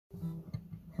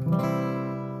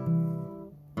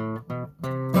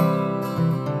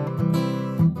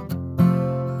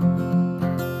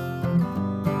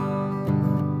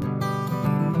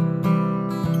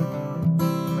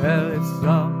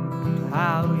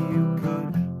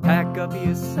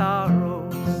your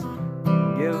sorrows,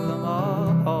 give them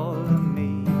all to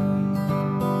me.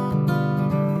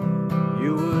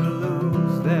 You would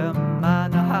lose them, I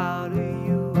know how to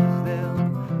use them,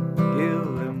 give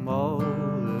them all to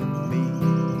me.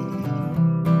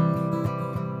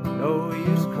 No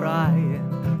use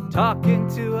crying, talking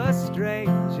to a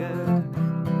stranger,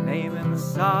 naming the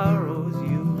sorrows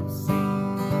you've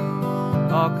seen.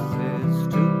 Oh, 'cause there's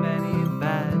too many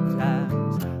bad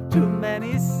times, too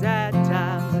many sad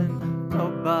times, and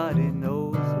nobody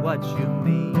knows what you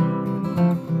mean.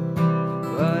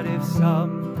 But if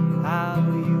somehow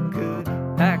you could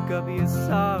pack up your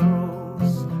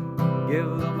sorrows,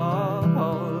 give them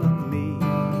all to me,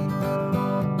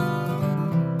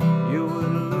 you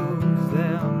would lose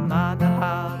them, I know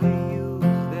how to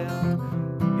use them,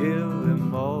 give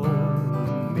them all to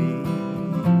me.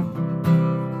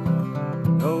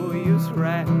 No use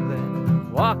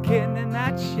rambling, walking in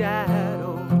that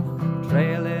shadow,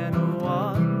 trailing a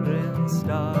wandering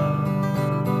star.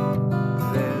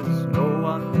 'Cause there's no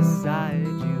one beside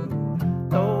you,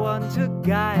 no one to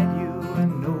guide you,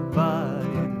 and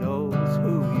nobody knows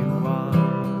who you are.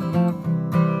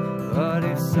 But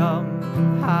if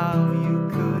somehow you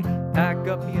could pack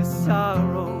up your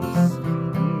sorrows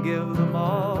and give them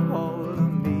all to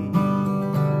me,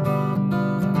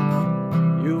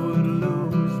 you would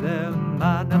lose them,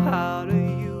 I know how to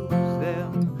use them,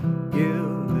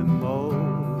 give them all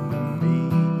to me.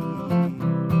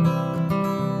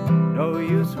 No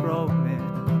use roaming,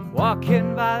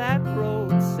 walking by that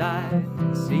roadside,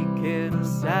 seeking a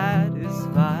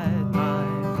satisfied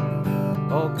mind.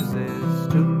 Oh, 'cause there's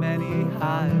too many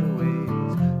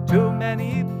highways, too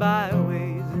many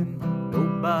byways, and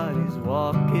nobody's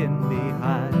walking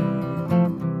behind.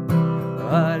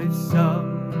 But if some